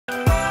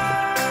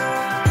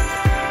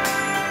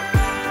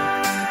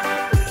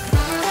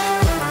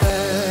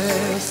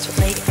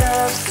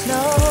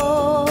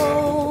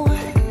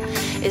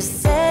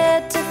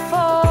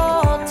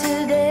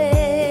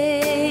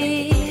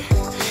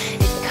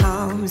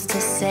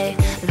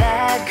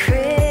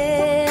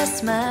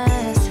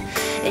Christmas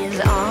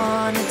is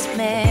on its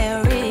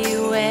merry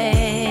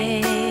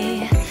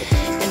way,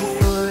 and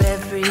for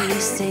every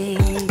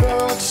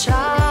single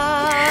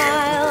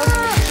child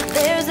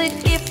there's a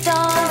gift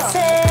on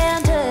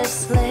Santa's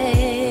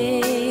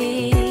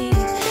sleigh.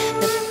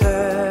 The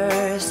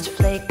first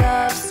flake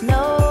of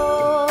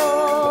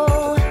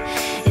snow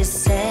is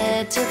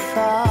said to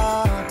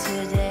fall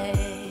today.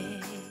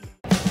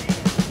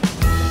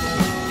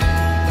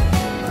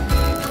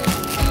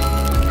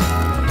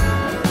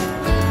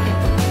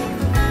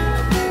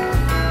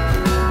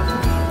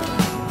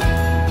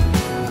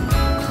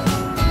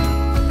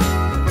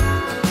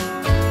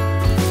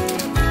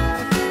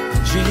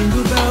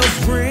 Jingle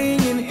bells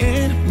ringing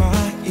in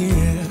my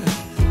ear.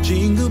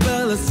 Jingle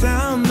bell, a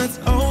sound that's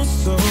oh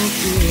so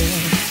dear.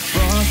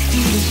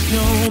 Frosty the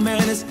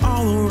snowman is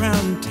all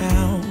around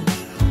town.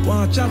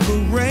 Watch out for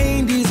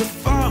reindeers are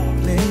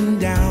falling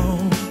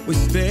down. We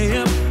stay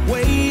up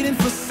waiting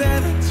for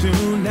Santa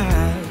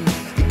tonight.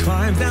 He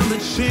climbs down the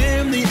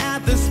chimney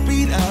at the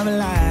speed of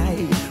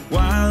light,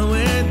 while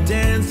we're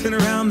dancing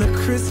around the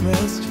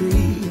Christmas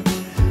tree,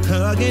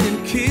 hugging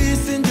and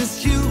kissing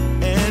just you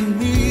and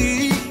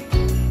me.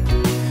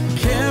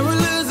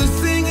 Carolers are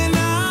singing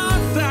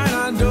outside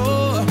our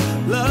door,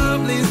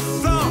 lovely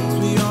songs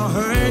we all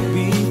heard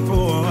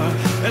before,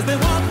 as they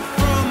walk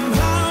from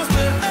house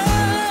to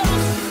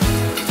house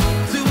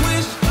to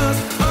wish us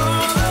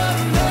all a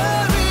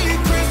Merry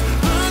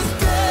Christmas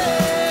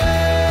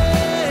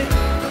Day.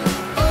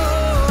 Oh,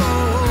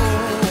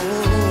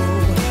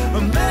 a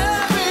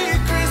Merry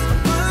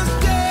Christmas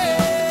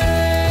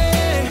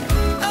Day.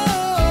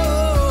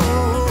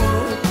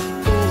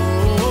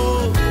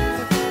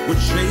 We're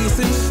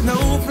chasing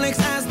snowflakes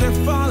as they're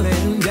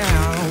falling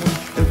down,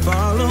 and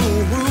follow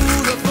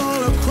Rudolph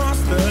all across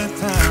the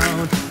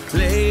town.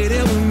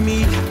 Later we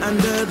meet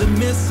under the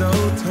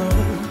mistletoe,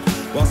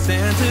 while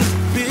Santa's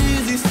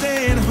busy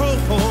saying ho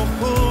ho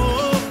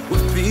ho.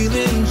 We're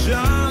feeling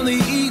jolly,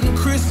 eating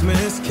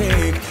Christmas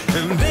cake,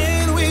 and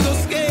then we go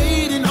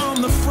skating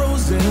on the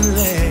frozen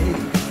lake,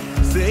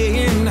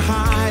 saying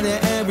hi to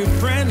every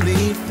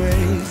friendly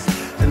face,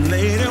 and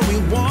later we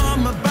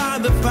warm up by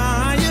the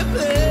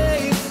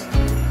fireplace.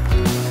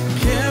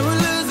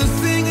 Carolers are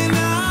singing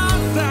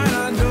outside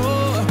our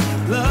door,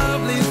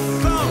 lovely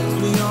songs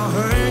we all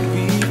heard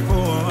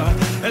before,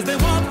 as they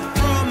walk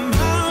from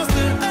house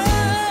to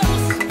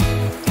house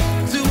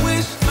to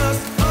wish us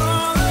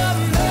all a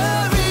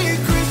Merry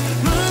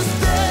Christmas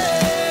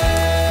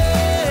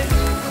Day.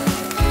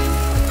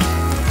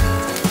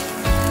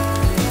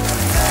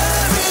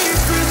 Merry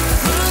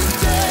Christmas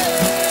Day.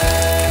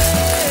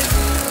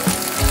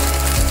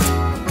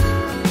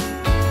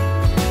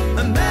 A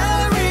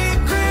Merry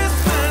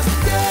Christmas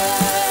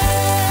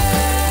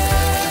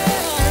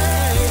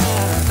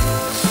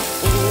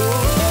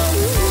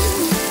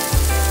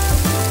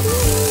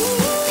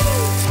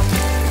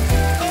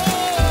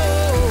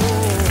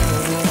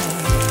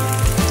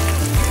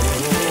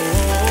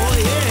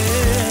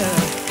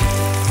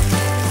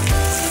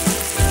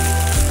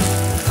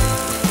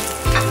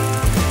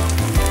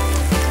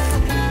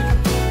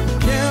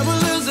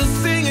Carolers are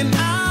singing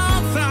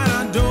outside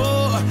our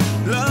door,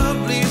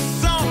 lovely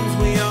songs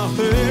we all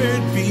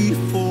heard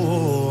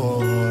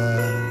before,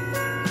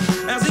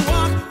 as we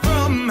walk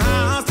from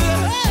house to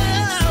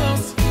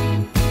house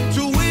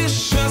to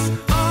wish us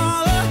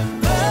all a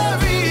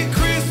Merry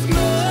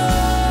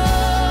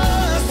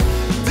Christmas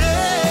Day.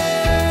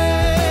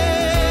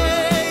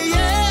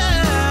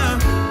 Yeah,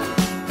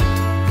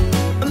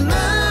 a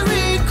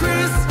Merry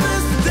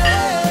Christmas Day.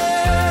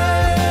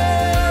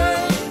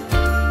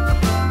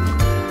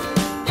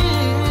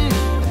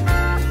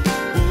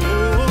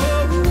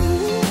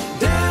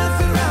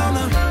 Dance around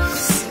the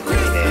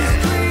Christmas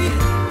tree,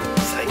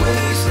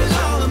 wishing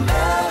all a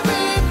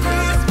Merry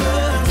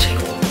Christmas.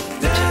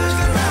 Dance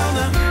around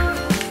the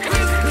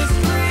Christmas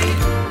tree,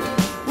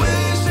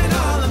 wishing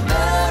all a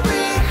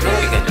Merry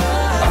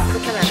Christmas.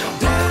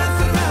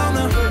 Dance around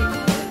the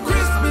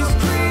Christmas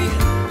tree,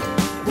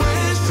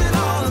 wishing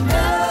all a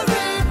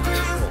Merry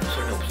Christmas.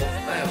 소용이 없어.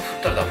 아야,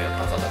 fut달 나면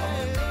하자다가.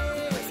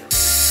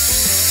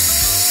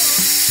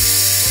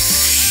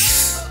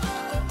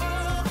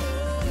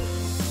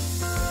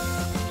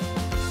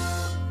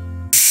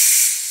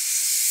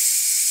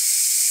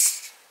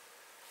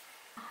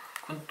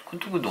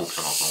 콘투기도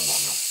없잖아, 그런 거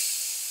하면.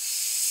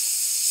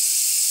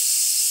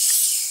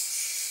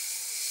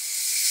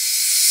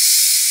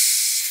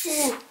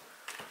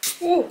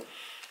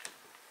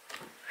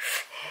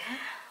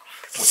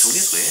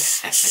 저기서 해?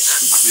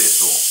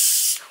 그래서.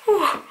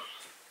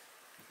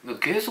 이거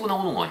계속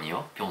나오는 거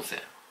아니에요?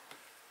 평소에.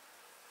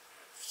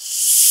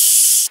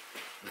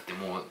 근데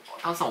뭐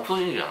탄산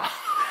없어지잖아.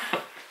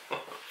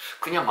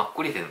 그냥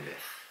막걸리 되는데.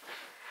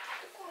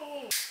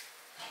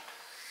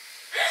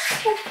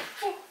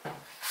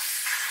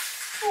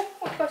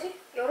 어떡하지?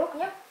 열어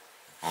그냥?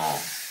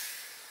 어.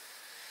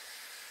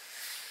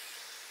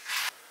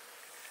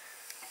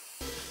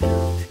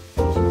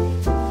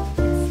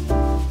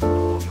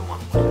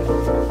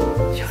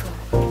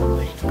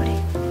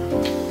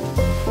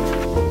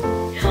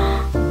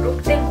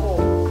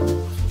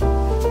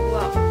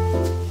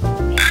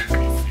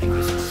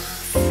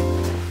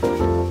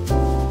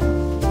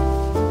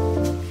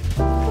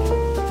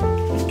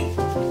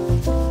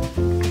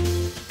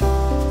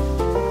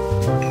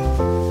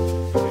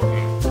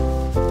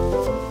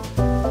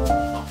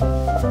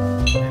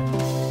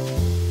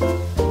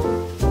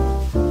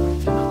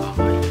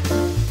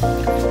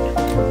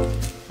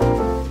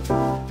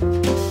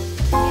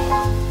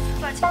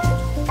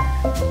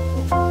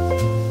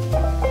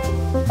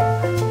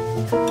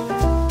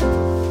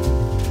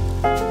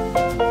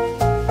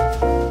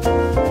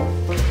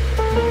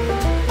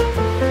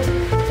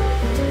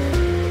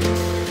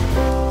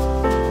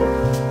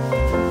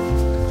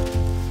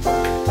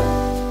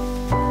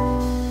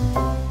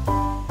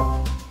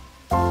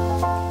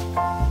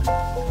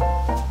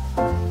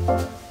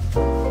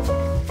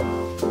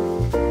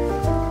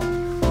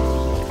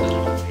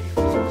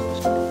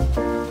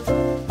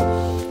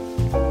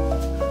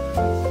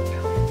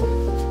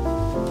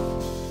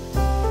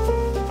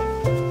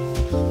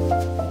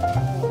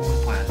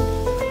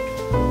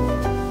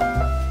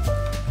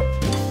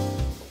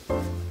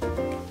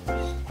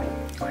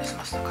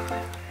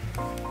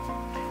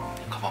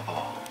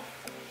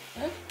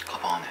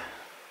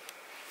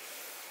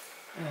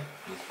 응.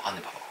 이거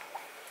안에 봐봐.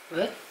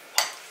 왜?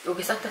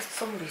 여기 산타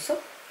선물 있어?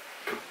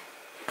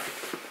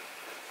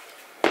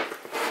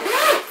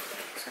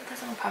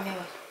 산타상 밤에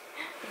와.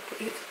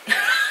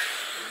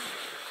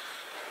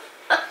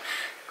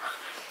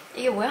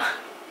 이게 뭐야?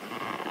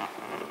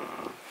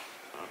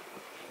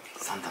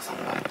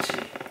 산타상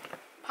맞지?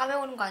 밤에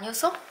오는 거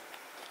아니었어?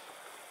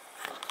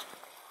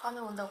 밤에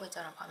온다고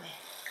했잖아, 밤에.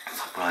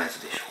 서프라이즈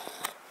でしょ.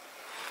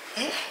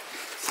 에?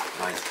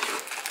 서프라이즈でし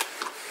ょ.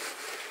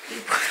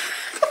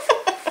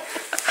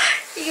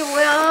 이게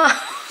뭐야?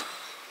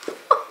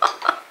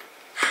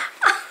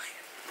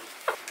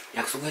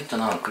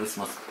 약속했잖아,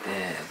 크리스마스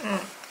때.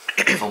 응.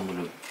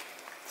 선물을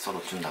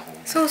서로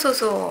준다고.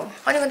 소소소.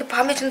 아니 근데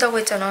밤에 준다고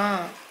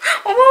했잖아.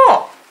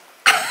 어머!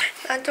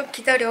 난 좀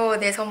기다려,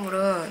 내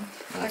선물은.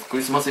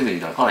 크리스마스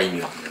이브이라から意味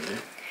があるんだよ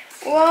ね.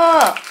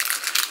 우와!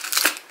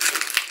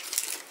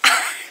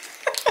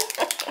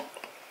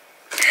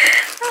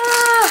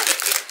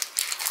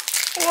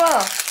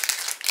 우와!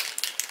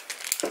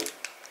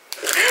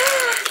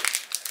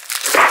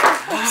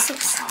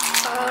 없어.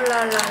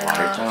 랄랄랄라.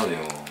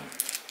 말했잖아요.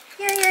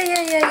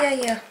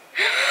 야야야야야야.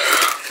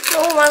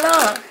 너무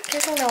많아.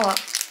 계속 나와.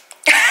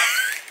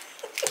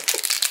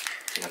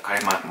 제가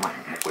카레만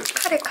먹고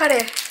있어.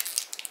 카레.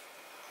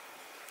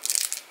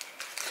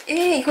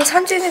 이거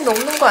산지는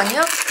넘는 거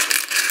아니야?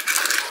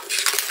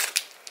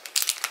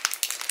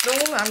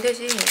 넘으면 안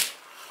되지.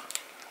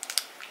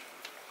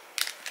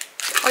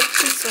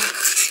 아직도 있어.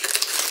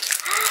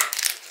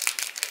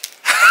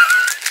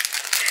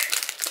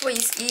 뭐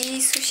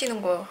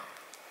이쑤시는 거.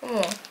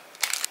 어머.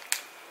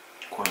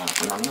 코로나가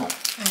끝나면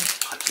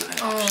같이 여행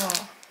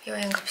갑시다.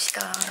 여행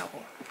갑시다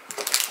라고.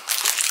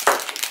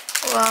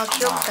 와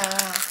귀엽다.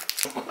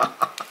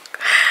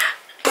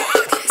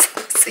 어디에서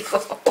났어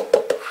이거?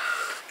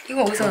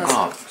 이거 어디서 났어?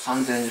 그러니까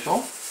 3000엔でし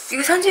ょ?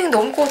 이거 산지는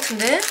넘을 것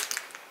같은데?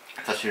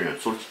 사실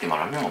솔직히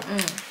말하면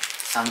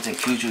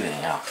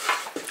 3090엔이야.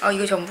 아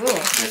이거 전부?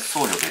 네,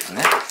送料です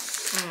ね.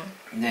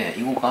 네,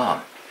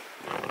 이거가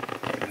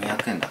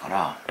 200엔 だか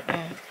ら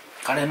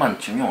카레만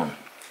주면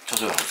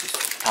조절할 수 있어.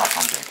 다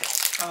 3000엔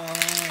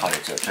돼.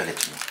 카레 저게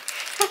주면.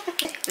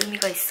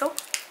 의미가 있어?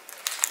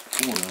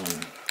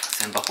 이거는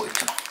셈 받고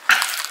있잖아.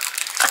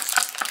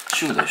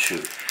 슈다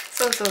슈.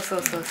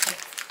 소소소소소.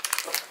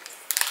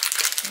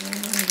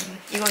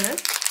 이거는?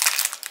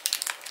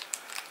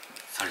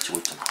 살 찌고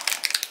있잖아.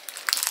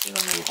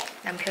 이거는 이거.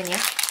 남편이야?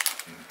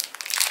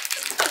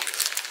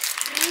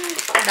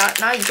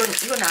 나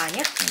이거 나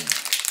아니야?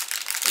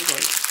 이거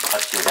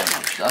같이 여행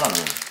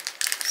갑시다라는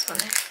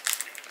써네.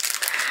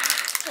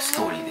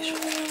 스토리でしょ.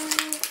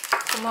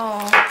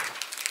 고마워.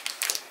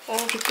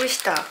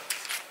 비꾸시다.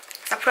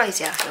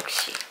 서프라이즈야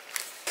역시.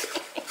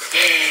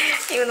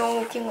 이거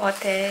너무 웃긴 것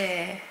같아.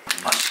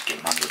 맛있게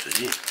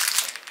만들어주지.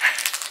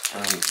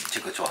 저는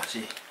지금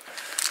좋아하지.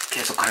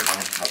 계속 갈망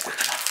먹고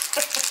있잖아.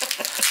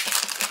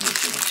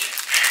 눈치.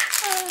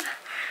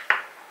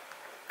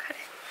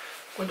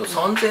 카레. 또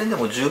 3000엔で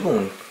も十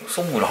分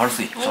선물을 할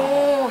수 있잖아.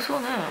 오,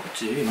 손은.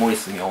 그치? 뭐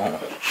있으면.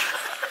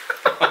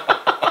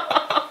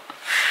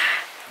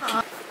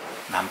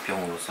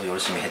 남편으로서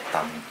열심히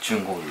했다는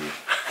증거를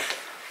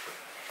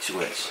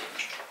찍어야지.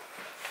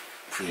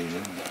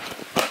 부인은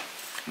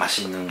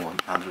맛있는 거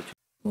만들어줘.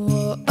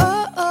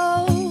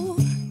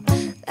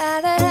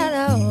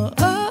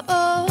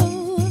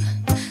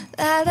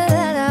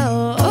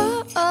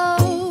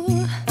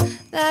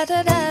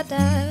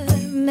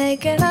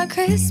 Making our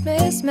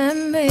Christmas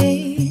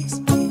memories.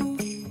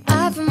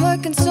 I've been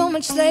working so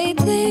much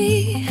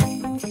lately,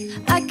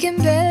 I can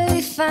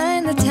barely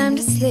find the time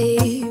to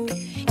sleep.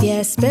 Yeah,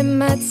 I spend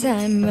my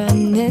time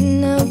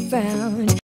running around.